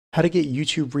How to get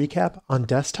YouTube recap on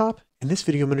desktop. In this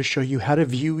video, I'm going to show you how to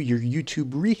view your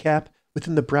YouTube recap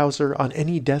within the browser on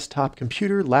any desktop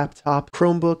computer, laptop,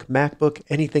 Chromebook, MacBook,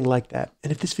 anything like that.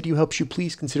 And if this video helps you,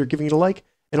 please consider giving it a like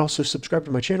and also subscribe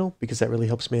to my channel because that really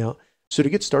helps me out. So to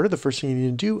get started, the first thing you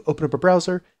need to do, open up a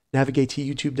browser, navigate to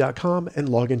youtube.com and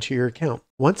log into your account.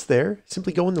 Once there,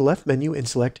 simply go in the left menu and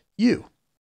select You.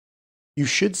 You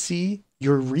should see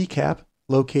your recap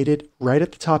located right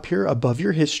at the top here above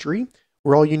your history,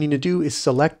 where all you need to do is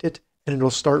select it and it'll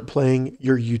start playing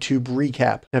your YouTube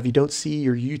recap. Now, if you don't see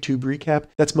your YouTube recap,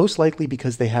 that's most likely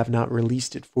because they have not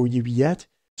released it for you yet.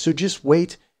 So just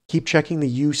wait, keep checking the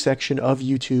You section of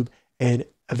YouTube, and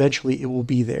eventually it will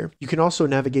be there. You can also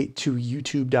navigate to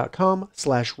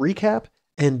youtube.com/recap,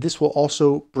 and this will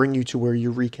also bring you to where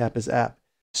your recap is at.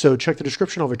 So check the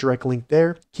description, I'll have a direct link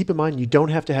there. Keep in mind, you don't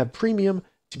have to have premium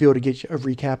to be able to get a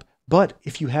recap, but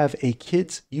if you have a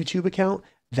kid's YouTube account,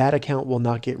 that account will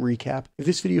not get recap. If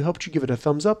this video helped you, give it a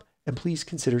thumbs up, and please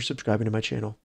consider subscribing to my channel.